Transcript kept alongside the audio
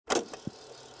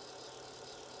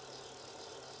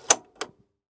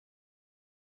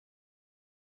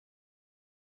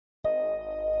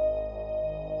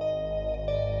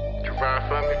ride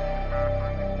for me?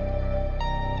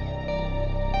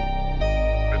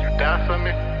 Would you die for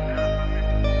me?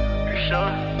 You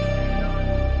sure?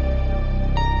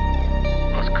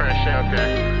 Let's crash out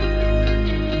there.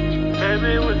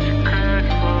 Baby, would you crash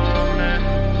for me?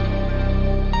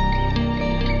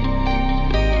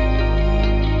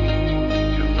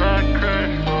 Cause I'd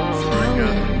crash for you.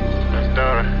 Let's do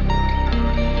it.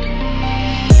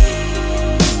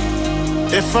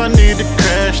 If I need to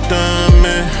crash,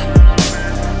 dummy,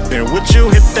 then would you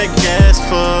hit that gas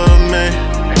for me?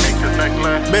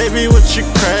 Baby, would you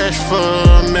crash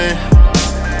for me?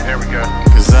 There we go.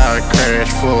 Cause I'd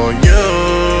crash for you.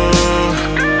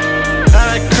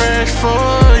 I'd crash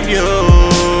for you.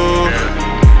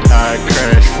 I'd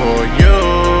crash for you.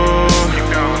 Keep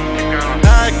going, keep going.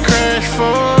 I'd crash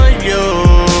for you.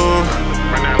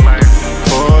 Run that light.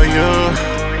 For you.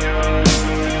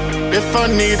 If I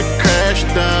need to crash,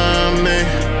 dummy,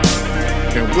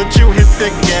 then would you hit the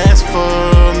gas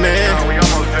for me? We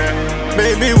almost there.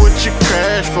 Baby, would you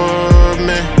crash for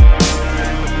me?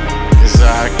 Cause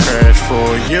I'd crash for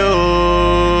you.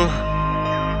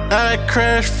 I'd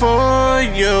crash for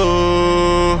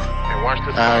you.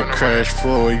 I'd crash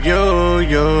for you,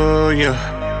 you.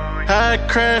 I'd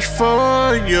crash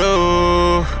for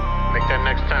you. Make that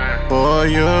next time. For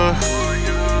you.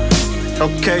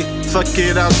 Okay, fuck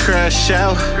it, I'll crash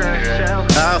out.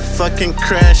 I'll fucking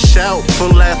crash out.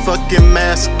 Pull that fucking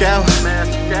mask out.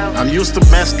 I'm used to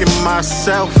masking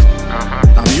myself.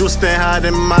 I'm used to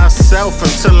hiding myself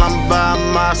until I'm by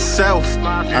myself.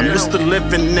 I'm used to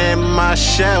living in my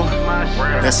shell.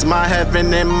 That's my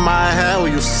heaven and my hell.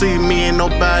 You see me and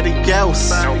nobody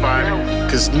else.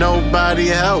 Cause nobody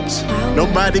helps.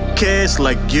 Nobody cares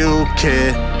like you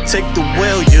care. Take the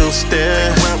wheel, you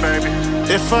steer.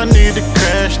 If I need to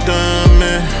crash,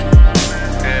 dummy,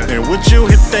 then would you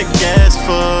hit that gas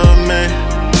for me?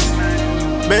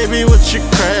 Baby, would you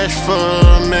crash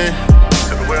for me?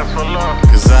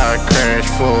 Cause I'd crash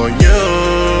for you.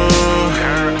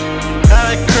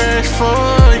 I'd crash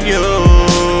for you.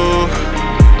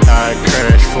 I'd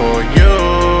crash for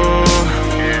you.